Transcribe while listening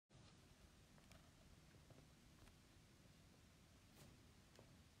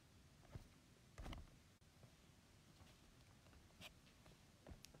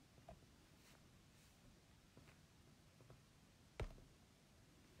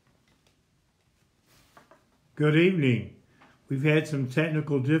Good evening. We've had some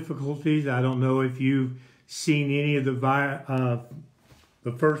technical difficulties. I don't know if you've seen any of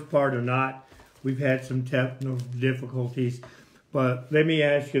the first part or not. We've had some technical difficulties. But let me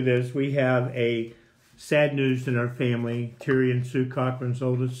ask you this. We have a sad news in our family. Terry and Sue Cochran's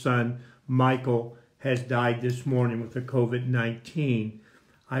oldest son, Michael, has died this morning with the COVID-19.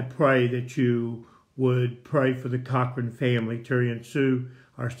 I pray that you would pray for the Cochran family. Terry and Sue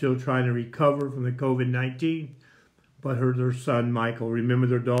are still trying to recover from the COVID-19, but their son, Michael. Remember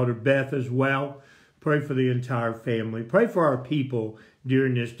their daughter, Beth, as well. Pray for the entire family. Pray for our people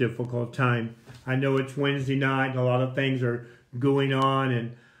during this difficult time. I know it's Wednesday night and a lot of things are going on,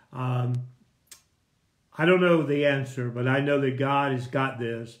 and I don't know the answer, but I know that God has got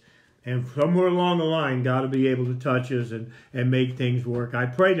this. And somewhere along the line, God will be able to touch us and make things work. I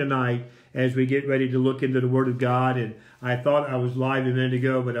pray tonight as we get ready to look into the Word of God. And I thought I was live a minute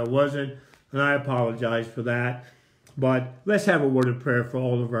ago, but I wasn't. And I apologize for that. But let's have a word of prayer for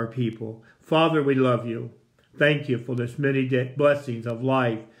all of our people. Father, we love you. Thank you for this many blessings of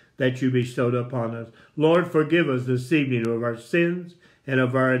life that you bestowed upon us. Lord, forgive us this evening of our sins and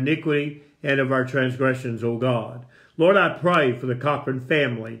of our iniquity and of our transgressions, O God. Lord, I pray for the Cochran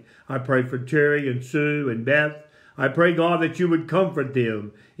family. I pray for Terry and Sue and Beth. I pray, God, that you would comfort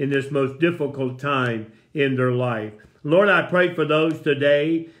them in this most difficult time in their life. Lord, I pray for those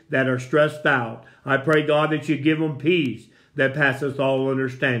today that are stressed out. I pray, God, that you give them peace that passeth all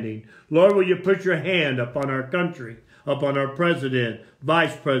understanding. Lord, will you put your hand upon our country, upon our president,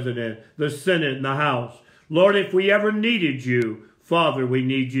 vice president, the Senate, and the House. Lord, if we ever needed you, Father, we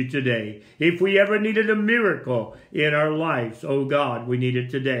need you today. If we ever needed a miracle in our lives, oh God, we need it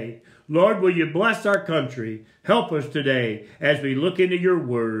today. Lord, will you bless our country? Help us today as we look into your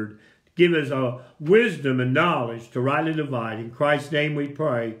word. Give us a wisdom and knowledge to rightly divide. In Christ's name we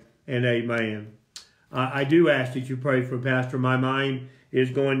pray, and amen. I do ask that you pray for Pastor. My mind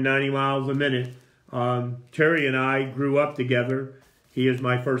is going 90 miles a minute. Terry and I grew up together. He is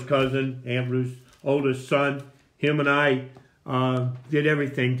my first cousin, Andrew's oldest son. Him and I did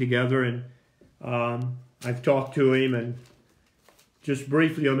everything together, and I've talked to him and just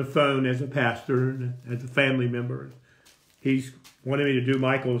briefly on the phone as a pastor and as a family member. He's wanted me to do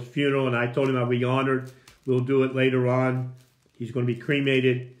Michael's funeral, and I told him I'd be honored. We'll do it later on. He's going to be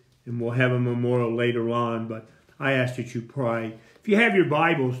cremated, and we'll have a memorial later on, but I ask that you pray. If you have your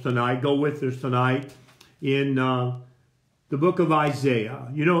Bibles tonight, go with us tonight in the book of Isaiah.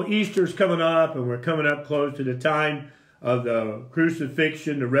 You know, Easter's coming up, and we're coming up close to the time of the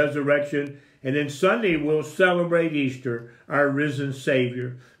crucifixion, the resurrection, and then Sunday we'll celebrate Easter, our risen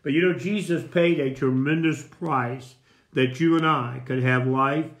Savior. But you know, Jesus paid a tremendous price that you and I could have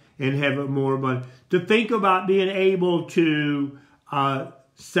life and have it more abundant. To think about being able to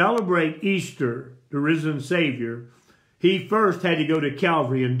celebrate Easter, the risen Savior, he first had to go to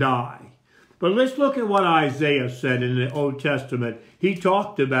Calvary and die. But let's look at what Isaiah said in the Old Testament. He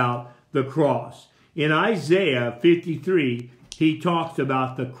talked about the cross. In Isaiah 53, he talks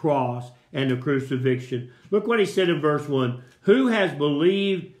about the cross and the crucifixion. Look what he said in verse 1. Who has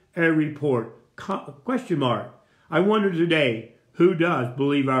believed a report? Question mark. I wonder today, who does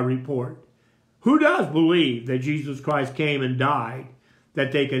believe our report? Who does believe that Jesus Christ came and died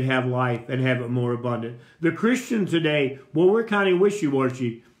that they could have life and have it more abundant? The Christians today, well, we're kind of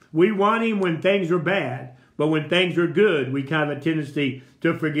wishy-washy. We want him when things are bad, but when things are good, we kind of have a tendency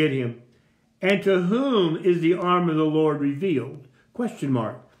to forget him. And to whom is the arm of the Lord revealed? Question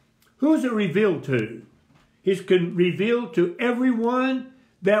mark. Who is it revealed to? It's revealed to everyone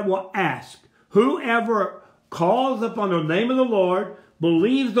that will ask. Whoever calls upon the name of the Lord,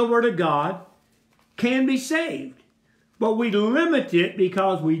 believes the word of God, can be saved. But we limit it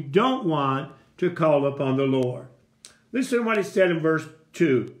because we don't want to call upon the Lord. Listen to what he said in verse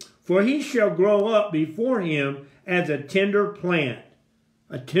 2. For he shall grow up before him as a tender plant.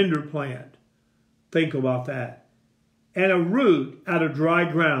 A tender plant. Think about that. And a root out of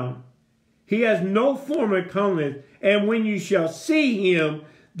dry ground. He has no form of comeliness, and when you shall see him,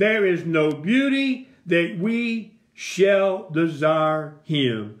 there is no beauty that we shall desire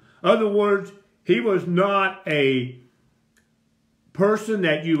him. In other words, he was not a person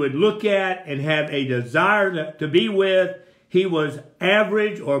that you would look at and have a desire to be with. He was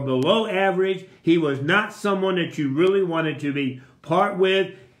average or below average. He was not someone that you really wanted to be part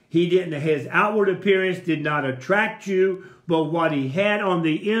with. His outward appearance did not attract you, but what he had on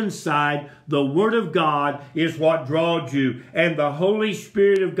the inside, the Word of God, is what draws you. And the Holy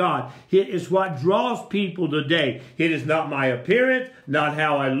Spirit of God, it is what draws people today. It is not my appearance, not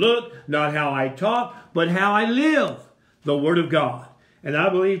how I look, not how I talk, but how I live. The Word of God. And I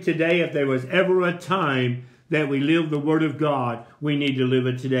believe today, if there was ever a time that we live the Word of God, we need to live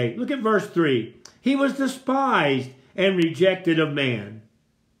it today. Look at verse 3. He was despised and rejected of man.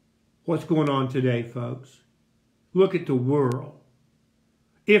 What's going on today, folks? Look at the world.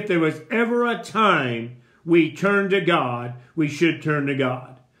 If there was ever a time we turn to God, we should turn to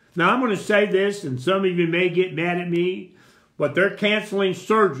God. Now, I'm going to say this, and some of you may get mad at me, but they're canceling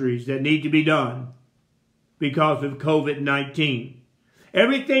surgeries that need to be done because of COVID-19.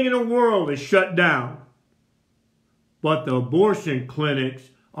 Everything in the world is shut down, but the abortion clinics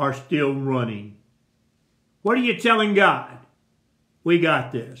are still running. What are you telling God? We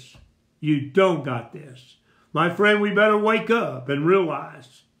got this. You don't got this. My friend, we better wake up and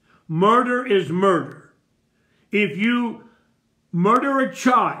realize murder is murder. If you murder a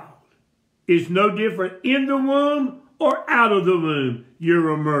child, it's no different in the womb or out of the womb. You're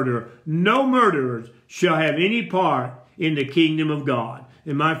a murderer. No murderers shall have any part in the kingdom of God.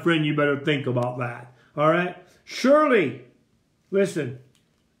 And my friend, you better think about that. All right? Surely, listen,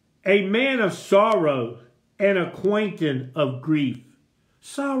 a man of sorrow and acquainted of grief.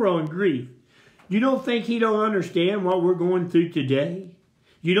 Sorrow and grief. You don't think he don't understand what we're going through today?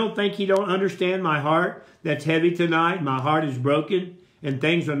 You don't think he don't understand my heart that's heavy tonight? My heart is broken and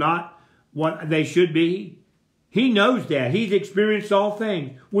things are not what they should be. He knows that. He's experienced all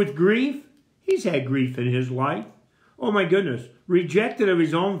things. With grief, he's had grief in his life. Oh my goodness. Rejected of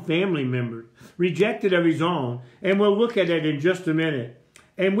his own family members. Rejected of his own. And we'll look at it in just a minute.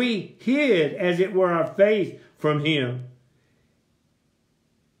 And we hid, as it were, our face from him.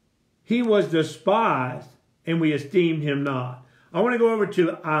 He was despised, and we esteemed him not. I want to go over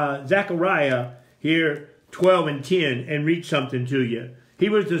to Zechariah here, 12 and 10, and read something to you. He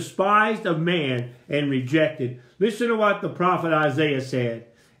was despised of man and rejected. Listen to what the prophet Isaiah said.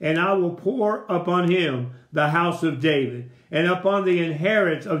 And I will pour upon him the house of David, and upon the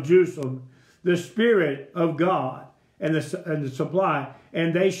inheritance of Jerusalem, the Spirit of God, and the supply.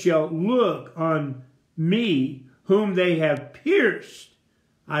 And they shall look on me, whom they have pierced.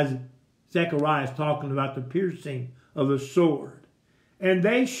 Zechariah is talking about the piercing of the sword. And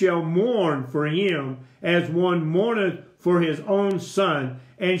they shall mourn for him as one mourneth for his own son,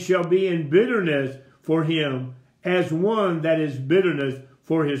 and shall be in bitterness for him as one that is bitterness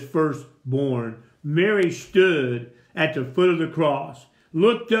for his firstborn. Mary stood at the foot of the cross,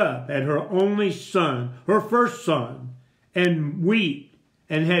 looked up at her only son, her first son, and wept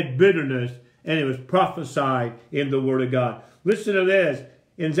and had bitterness, and it was prophesied in the Word of God. Listen to this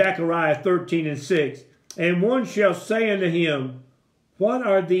in Zechariah 13 and 6. And one shall say unto him, what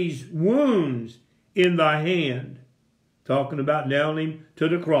are these wounds in thy hand? Talking about nailing him to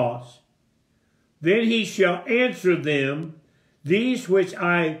the cross. Then he shall answer them, these which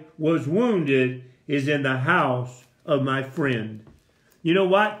I was wounded is in the house of my friend. You know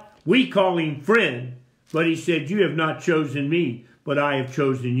what? We call him friend, but he said, you have not chosen me, but I have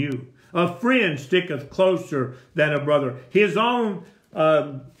chosen you. A friend sticketh closer than a brother. His own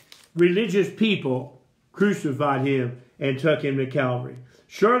religious people crucified him and took him to Calvary.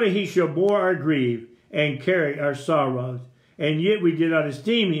 Surely he shall bore our grief and carry our sorrows. And yet we did not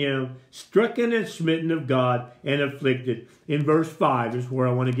esteem him, stricken and smitten of God and afflicted. In verse 5 is where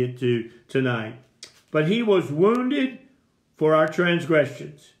I want to get to tonight. But he was wounded for our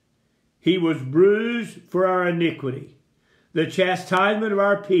transgressions. He was bruised for our iniquity. The chastisement of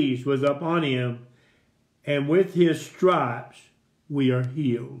our peace was upon him, and with his stripes we are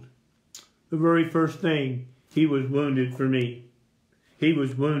healed. The very first thing, he was wounded for me. He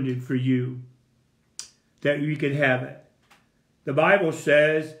was wounded for you, that you could have it. The Bible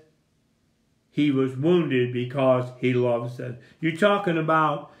says he was wounded because he loves us. You're talking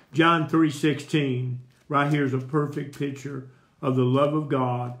about John 3:16. Right here's a perfect picture of the love of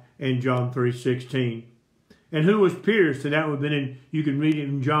God in John 3:16. And who was pierced? And that would have been in, you can read it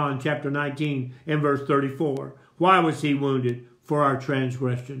in John chapter 19 and verse 34. Why was he wounded? For our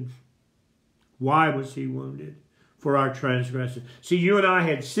transgressions. Why was he wounded? For our transgressions. See, you and I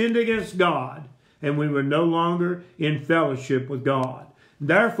had sinned against God, and we were no longer in fellowship with God.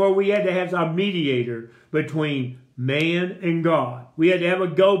 Therefore, we had to have a mediator between man and God. We had to have a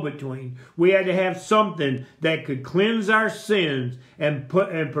go-between. We had to have something that could cleanse our sins and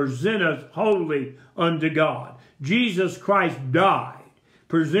present us holy unto God. Jesus Christ died,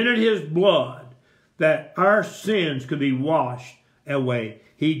 presented his blood, that our sins could be washed away.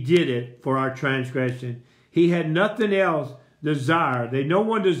 He did it for our transgression. He had nothing else desired. No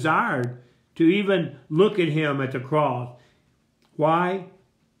one desired to even look at him at the cross. Why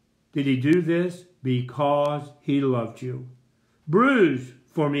did he do this? Because he loved you. Bruised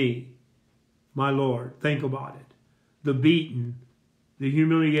for me, my Lord. Think about it. The beaten, the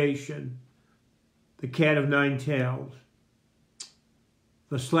humiliation, the cat of nine tails,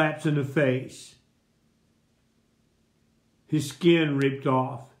 the slaps in the face, his skin ripped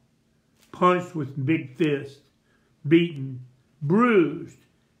off, punched with big fists, beaten, bruised.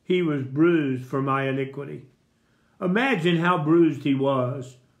 He was bruised for my iniquity. Imagine how bruised he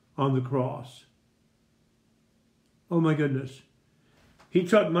was on the cross. Oh my goodness. He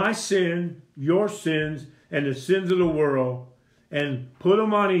took my sin, your sins, and the sins of the world and put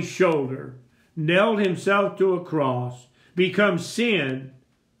them on his shoulder, nailed himself to a cross, become sin.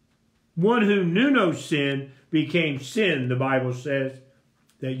 One who knew no sin became sin, the Bible says,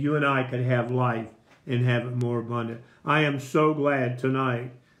 that you and I could have life and have it more abundant. I am so glad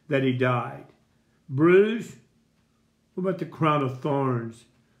tonight that he died. Bruised? What about the crown of thorns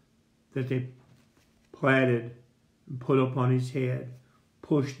that they platted and put up on his head,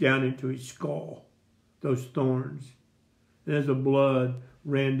 pushed down into his skull? Those thorns. And as the blood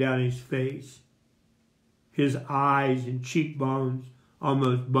ran down his face, his eyes and cheekbones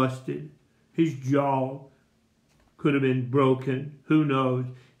almost busted. His jaw could have been broken. Who knows?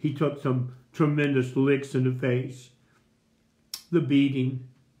 He took some tremendous licks in the face. The beating.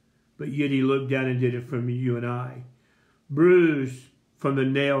 But yet he looked down and did it for me, you and I. Bruised from the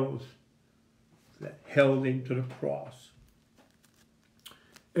nails that held him to the cross.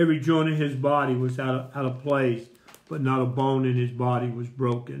 Every joint in his body was out of place, but not a bone in his body was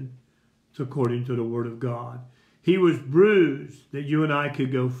broken. It's according to the Word of God. He was bruised that you and I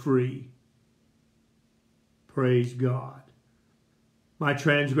could go free. Praise God. My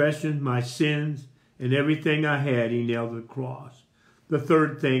transgressions, my sins, and everything I had, he nailed to the cross. The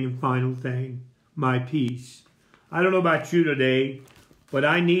third thing and final thing, my peace. I don't know about you today, but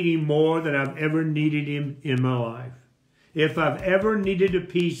I need him more than I've ever needed him in my life. If I've ever needed the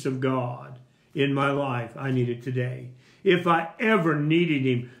peace of God in my life, I need it today. If I ever needed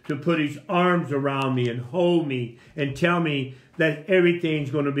him to put his arms around me and hold me and tell me that everything's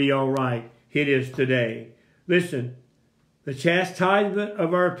going to be all right, it is today. Listen, the chastisement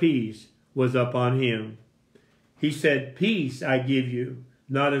of our peace was upon him. He said, peace I give you,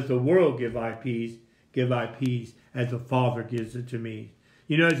 not as the world give I peace as the Father gives it to me.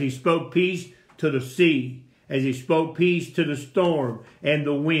 You know, as he spoke peace to the sea, as he spoke peace to the storm and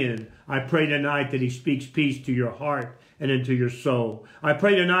the wind, I pray tonight that he speaks peace to your heart and into your soul. I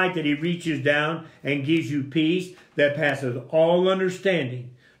pray tonight that he reaches down and gives you peace that passes all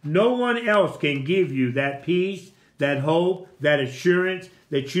understanding. No one else can give you that peace, that hope, that assurance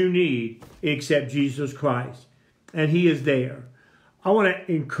that you need except Jesus Christ. And he is there. I want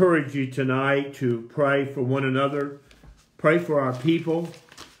to encourage you tonight to pray for one another. Pray for our people.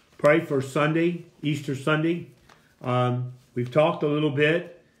 Pray for Sunday, Easter Sunday. We've talked a little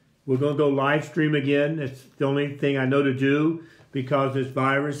bit. We're going to go live stream again. That's the only thing I know to do because this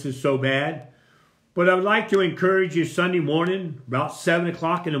virus is so bad. But I would like to encourage you Sunday morning, about 7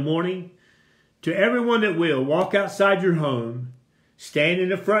 o'clock in the morning, to everyone that will, walk outside your home, stand in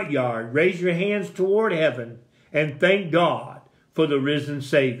the front yard, raise your hands toward heaven, and thank God for the risen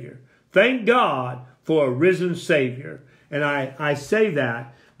Savior. Thank God for a risen Savior. And I say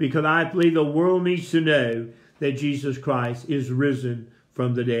that because I believe the world needs to know that Jesus Christ is risen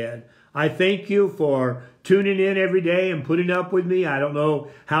from the dead. I thank you for tuning in every day and putting up with me. I don't know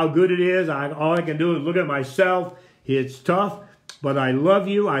how good it is. All I can do is look at myself. It's tough, but I love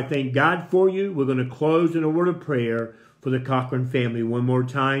you. I thank God for you. We're going to close in a word of prayer for the Cochran family one more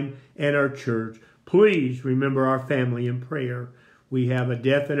time and our church. Please remember our family in prayer. We have a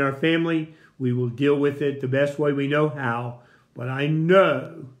death in our family. We will deal with it the best way we know how. But I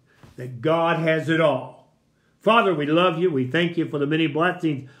know that God has it all. Father, we love you. We thank you for the many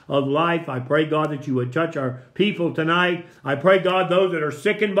blessings of life. I pray, God, that you would touch our people tonight. I pray, God, those that are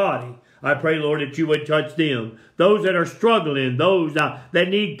sick in body, I pray, Lord, that you would touch them. Those that are struggling, those that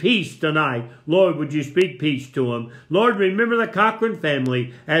need peace tonight, Lord, would you speak peace to them? Lord, remember the Cochran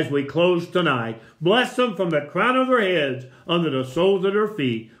family as we close tonight. Bless them from the crown of their heads under the soles of their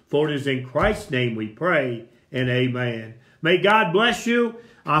feet. For it is in Christ's name we pray, and amen. May God bless you.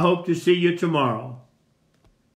 I hope to see you tomorrow.